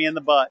shot me in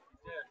the butt.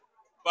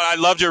 But I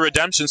loved your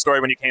redemption story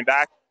when you came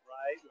back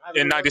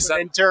in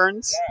 '97.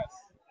 Interns,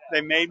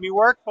 they made me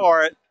work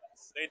for it.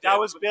 That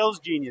was Bill's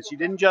genius.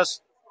 You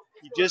just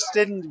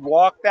didn't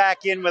walk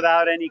back in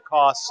without any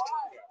cost.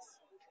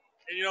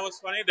 And you know what's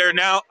funny?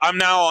 I'm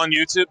now on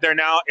YouTube. They're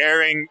now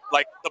airing,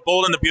 like, the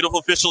Bold and the Beautiful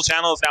official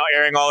channel is now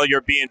airing all of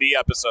your B&B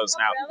episodes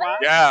now. Really?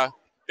 Yeah.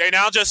 They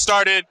now just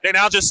started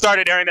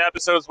airing the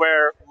episodes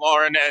where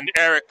Lauren and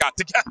Eric got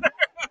together.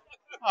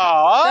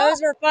 Aww.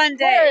 Those were fun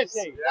days.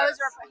 He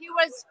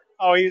was.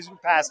 Oh, he was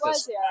past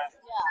us. Yeah.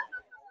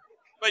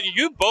 But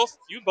you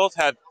both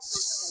had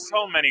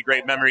so many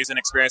great memories and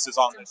experiences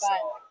on this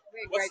show.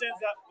 What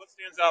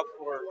stands out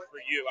for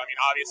you? I mean,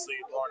 obviously,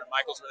 Lauren and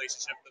Michael's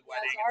relationship, the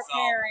wedding Our itself.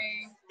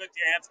 pairing. The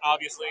dance,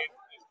 obviously,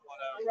 is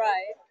one of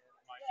Right.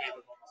 my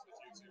favorite moments with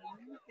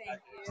you two. Thank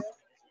you.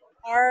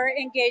 Our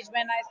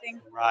engagement, I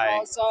think, Right.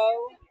 also.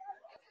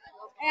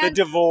 The And,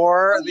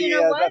 divorce, you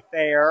know what? the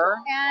affair.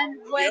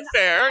 And when,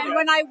 affair, and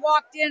when I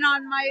walked in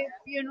on my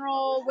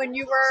funeral, when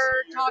you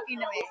were talking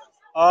to me.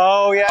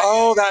 Oh, yeah.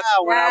 Oh, that's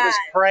when I was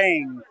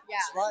praying.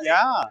 Yeah.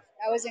 Yeah.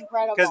 That was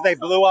incredible. Because they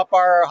blew up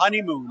our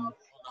honeymoon.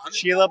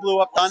 Sheila blew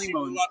up the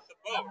honeymoon.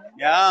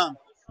 Yeah.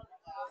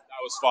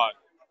 That was fun.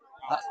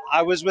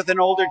 I was with an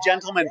older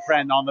gentleman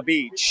friend on the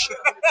beach.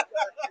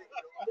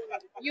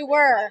 You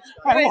were.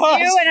 I With was.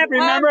 you and a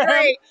Remember him?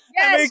 great.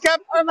 Yes. And we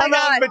kept, oh my and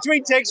then God.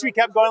 between takes, we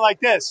kept going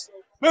like this.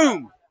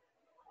 Boom.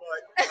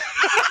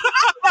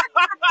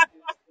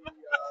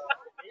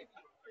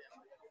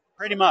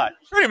 Pretty much.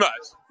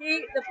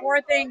 The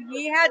poor thing,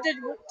 he had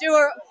to do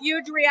a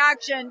huge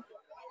reaction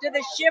to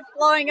the ship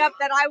blowing up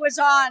that I was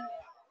on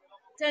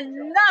to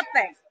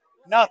nothing.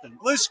 Nothing.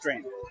 Blue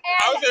screen.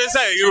 I was going to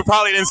say, you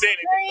probably didn't say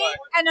anything.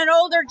 And an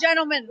older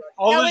gentleman. That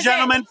Older was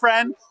gentleman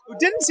friend who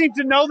didn't seem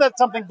to know that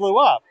something blew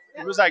up.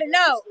 It was like,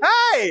 No.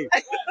 hey!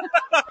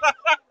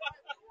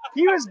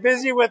 He was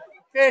busy with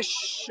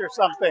fish or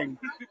something.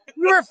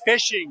 We were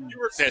fishing. You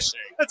were fishing.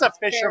 That's a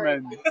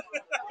fisherman.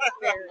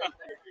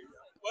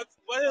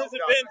 What has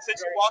it been since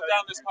you walked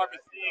down this carpet,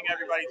 seeing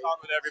everybody,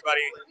 talking with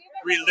everybody,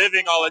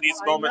 reliving all of these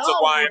moments of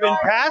wine? We've been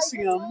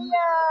passing them.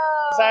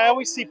 Because I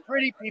always see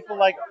pretty people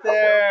like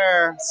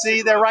there.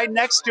 See, they're right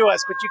next to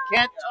us, but you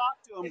can't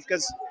talk to them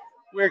because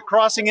we're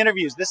crossing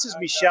interviews. This is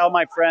Michelle,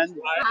 my friend.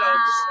 Yes.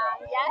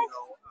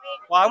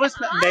 Well,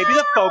 maybe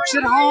the folks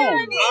at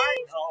home.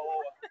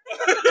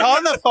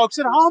 Tell the folks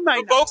at home.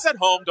 The folks at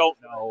home don't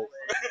know.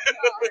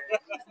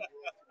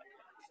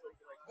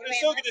 But it's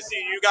so good to see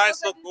you. You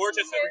guys look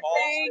gorgeous at all.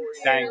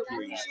 Thank you.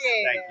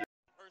 Thank you.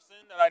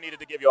 Person that I needed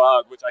to give you a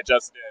hug, which I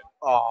just did.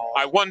 Oh.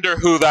 I wonder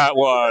who that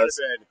was.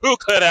 Who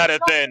could that have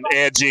been,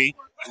 Angie?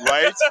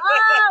 Right?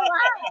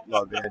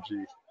 Love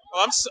Angie.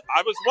 Well,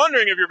 I was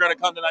wondering if you were going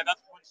to come tonight.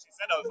 That's when she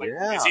said. I was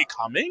like, is he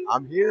coming?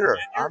 I'm here.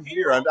 I'm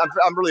here.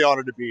 I'm really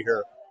honored to be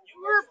here.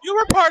 You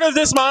were part of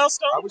this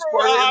milestone. I was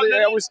part of it.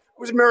 I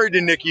was married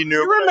to Nikki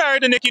Newman. You were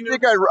married to Nikki Newman.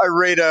 I think I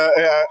read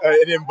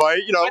an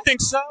invite. I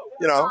think so.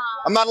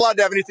 I'm not allowed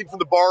to have anything from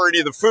the bar or any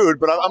of the food,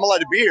 but I'm allowed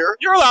to be here.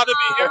 You're allowed to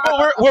be here.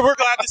 Well, we're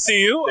glad to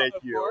see you. Thank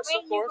you. Of course.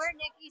 You were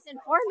Nikki's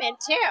informant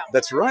too.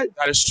 That's right.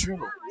 That is true.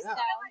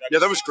 Yeah,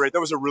 that was great.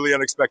 That was a really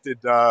unexpected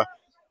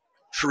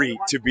treat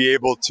to be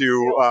able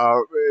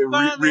to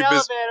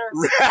revisit.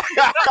 How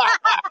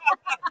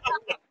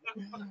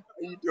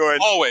you doing?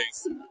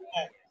 Always.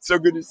 So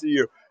good to see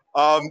you.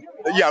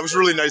 Yeah, it was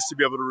really nice to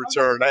be able to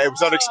return. It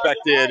was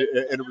unexpected,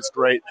 and it was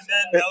great. And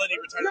then Melanie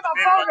returned the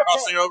favor by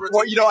crossing over.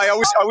 Well, I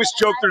always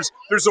joke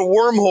there's a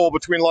wormhole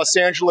between Los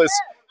Angeles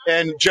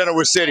and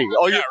Genoa City.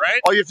 All you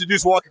have to do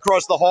is walk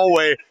across the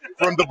hallway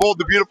from the Bold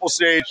the Beautiful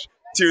stage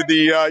to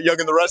the Young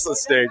and the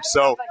Restless stage.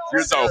 So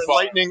you're so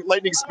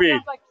lightning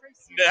speed.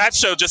 That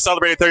show just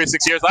celebrated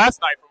 36 years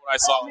last night from what I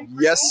saw.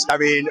 Yes, I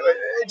mean,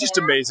 just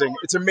amazing.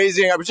 It's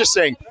amazing. I was just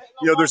saying,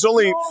 there's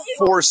only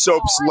 4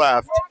 soaps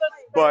left,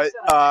 but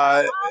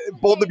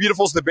Bold the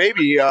Beautiful's the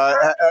baby,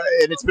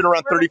 and it's been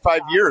around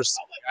 35 years.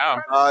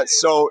 Yeah.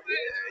 So,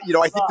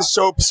 I think the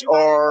soaps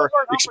are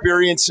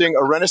experiencing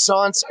a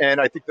renaissance, and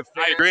I think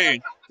I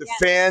agree. The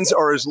fans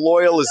are as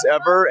loyal as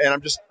ever,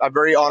 and I'm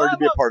very honored to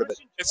be a part of it.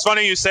 It's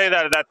funny you say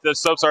that the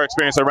soaps are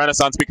experiencing a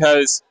renaissance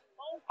because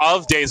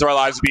of Days of Our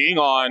Lives being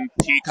on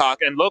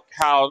Peacock, and look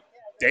how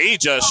they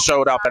just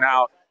showed up and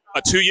out.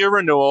 A 2-year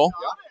renewal,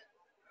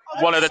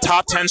 one of the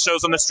top 10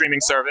 shows on the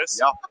streaming service.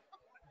 Yeah.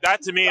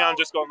 That to me, I'm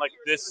just going like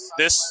this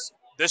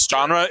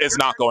genre is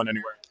not going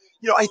anywhere.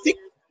 I think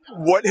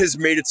what has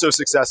made it so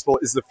successful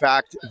is the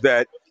fact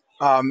that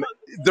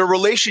the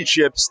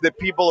relationships that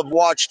people have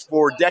watched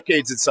for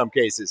decades in some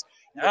cases.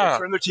 They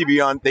turn their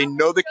TV on, they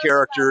know the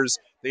characters,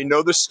 they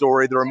know the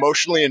story, they're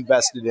emotionally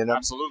invested in it.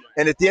 Absolutely.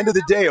 And at the end of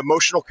the day,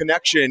 emotional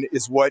connection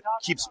is what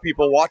keeps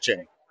people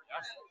watching.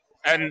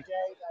 And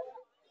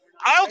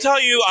I'll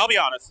be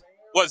honest,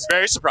 was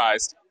very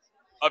surprised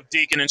of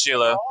Deacon and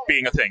Sheila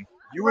being a thing.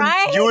 You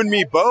and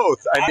me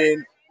both. I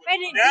mean,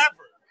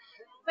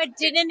 But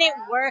didn't it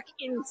work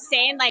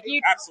insane? Like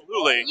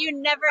absolutely. You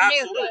never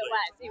knew who it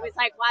was. It was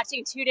like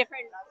watching 2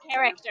 different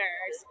characters.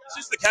 It's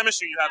just the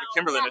chemistry you have with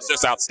Kimberlyn is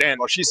just outstanding.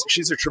 Well,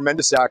 she's a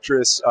tremendous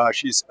actress.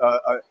 She's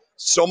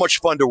so much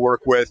fun to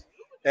work with,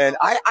 and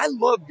I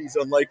love these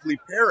unlikely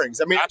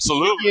pairings. I mean,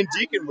 absolutely. Nikki and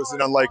Deacon was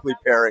an unlikely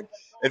pairing,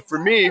 and for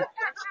me,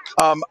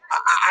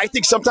 I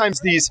think sometimes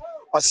these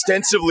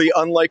ostensibly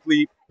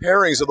unlikely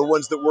pairings are the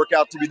ones that work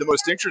out to be the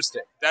most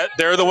interesting.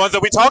 They're the ones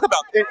that we talk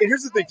about. And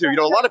here's the thing, too.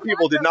 A lot of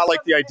people did not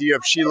like the idea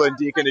of Sheila and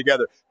Deacon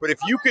together. But if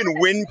you can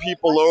win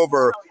people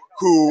over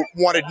who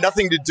wanted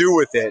nothing to do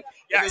with it,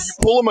 and then you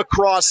pull them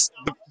across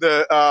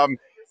the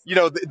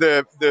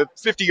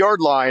 50-yard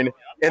line,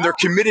 and they're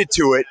committed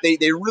to it,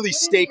 they really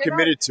stay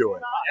committed to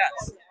it.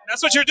 Yes.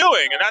 That's what you're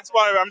doing. And that's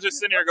why I'm just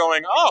sitting here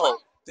going, oh,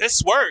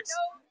 this works.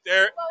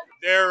 Their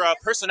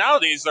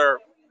personalities are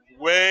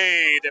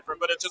way different,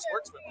 but it just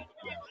works with them.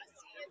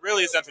 It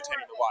really is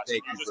entertaining to watch.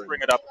 Thank you you just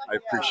bring it up. I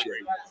appreciate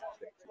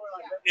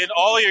it. In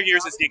all your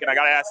years as Deacon, I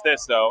got to ask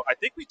this, though. I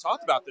think we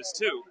talked about this,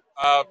 too.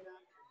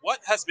 What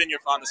has been your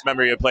fondest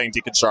memory of playing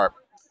Deacon Sharp?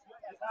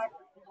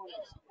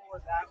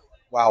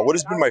 Wow, what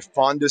has been my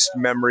fondest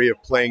memory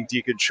of playing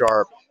Deacon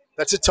Sharp?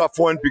 That's a tough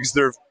one because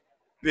there have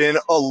been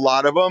a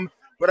lot of them.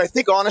 But I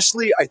think,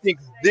 honestly,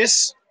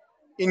 this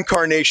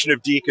incarnation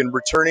of Deacon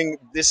returning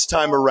this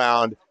time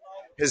around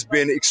has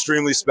been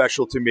extremely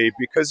special to me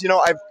because,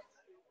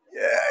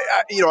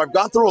 I've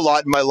gone through a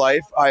lot in my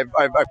life. I've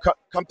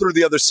come through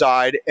the other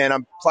side, and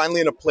I'm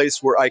finally in a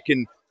place where I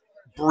can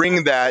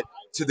bring that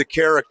to the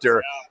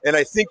character. And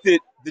I think that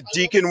the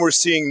Deacon we're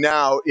seeing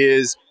now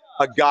is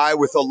a guy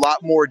with a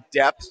lot more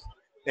depth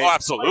and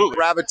absolutely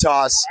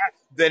gravitas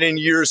than in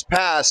years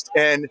past.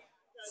 And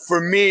for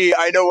me,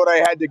 I know what I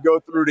had to go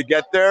through to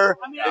get there,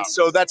 and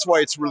so that's why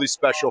it's really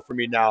special for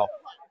me now.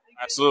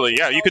 Absolutely,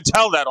 yeah. You can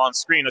tell that on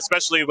screen,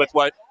 especially with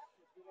what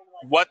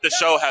the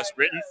show has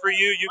written for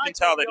you. You can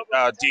tell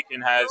that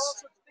Deacon has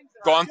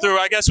gone through,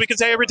 I guess we could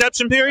say, a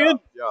redemption period.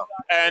 Yeah.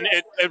 And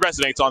it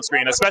resonates on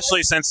screen,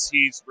 especially since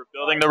he's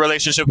rebuilding the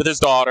relationship with his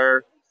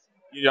daughter.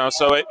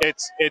 So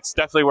it's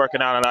definitely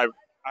working out, and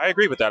I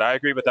agree with that. I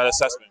agree with that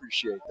assessment.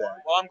 Appreciate that.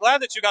 Well, I'm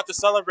glad that you got to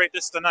celebrate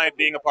this tonight,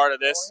 being a part of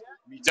this.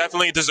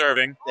 Definitely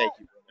deserving. Thank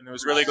you. And I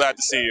was really glad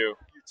to see you.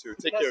 You too.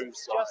 Take care of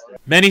yourself.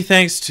 Many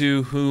thanks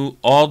to who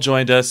all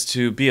joined us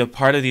to be a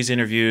part of these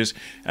interviews,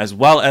 as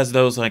well as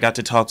those I got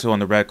to talk to on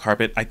the red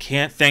carpet. I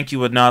can't thank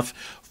you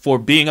enough for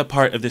being a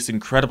part of this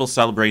incredible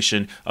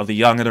celebration of The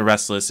Young and the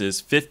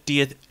Restless's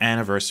 50th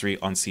anniversary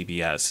on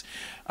CBS.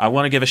 I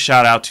want to give a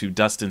shout out to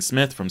Dustin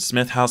Smith from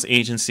Smith House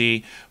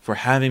Agency for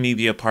having me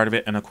be a part of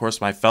it, and of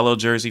course my fellow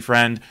Jersey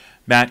friend,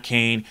 Matt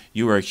Kane.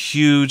 You are a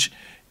huge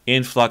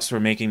influx for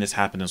making this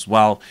happen as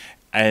well.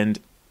 And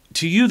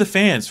to you, the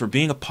fans, for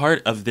being a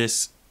part of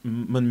this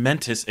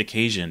momentous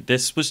occasion.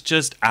 This was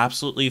just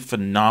absolutely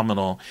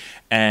phenomenal.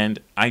 And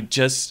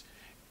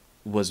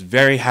was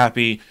very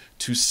happy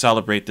to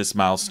celebrate this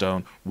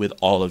milestone with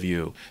all of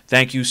you.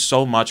 Thank you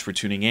so much for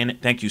tuning in.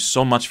 Thank you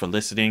so much for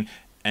listening.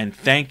 And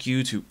thank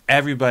you to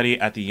everybody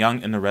at The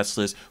Young and the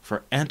Restless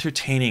for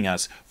entertaining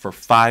us for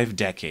 5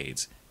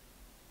 decades,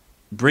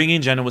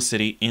 bringing Genoa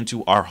City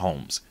into our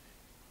homes.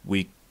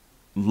 We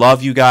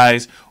love you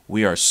guys.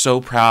 We are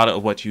so proud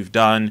of what you've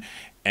done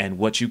and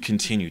what you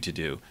continue to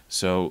do.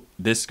 So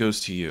this goes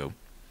to you.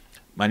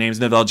 My name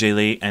is Neville J.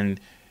 Lee, and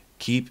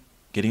keep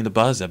getting the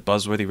buzz at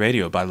Buzzworthy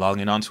Radio by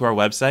logging on to our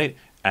website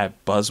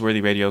at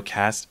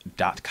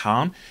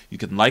buzzworthyradiocast.com. You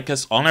can like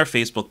us on our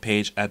Facebook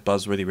page at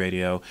Buzzworthy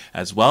Radio,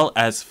 as well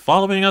as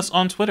following us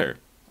on Twitter.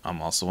 I'm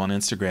also on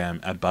Instagram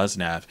at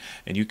BuzzNav,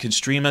 and you can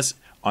stream us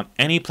on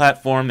any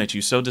platform that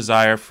you so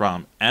desire,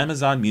 from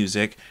Amazon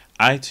Music,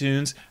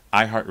 iTunes,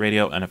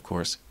 iHeartRadio, and of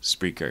course,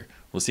 Spreaker.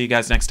 We'll see you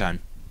guys next time.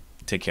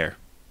 Take care.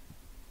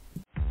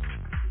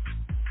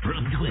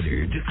 From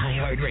Twitter to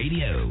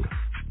iHeartRadio,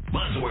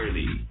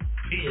 Buzzworthy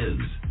is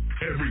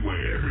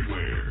everywhere.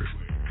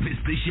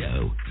 Missed the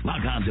show?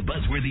 Log on to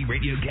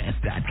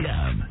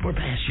BuzzworthyRadiocast.com for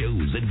past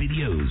shows and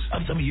videos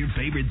of some of your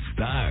favorite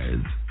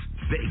stars.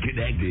 Stay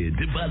connected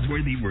to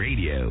Buzzworthy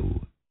Radio.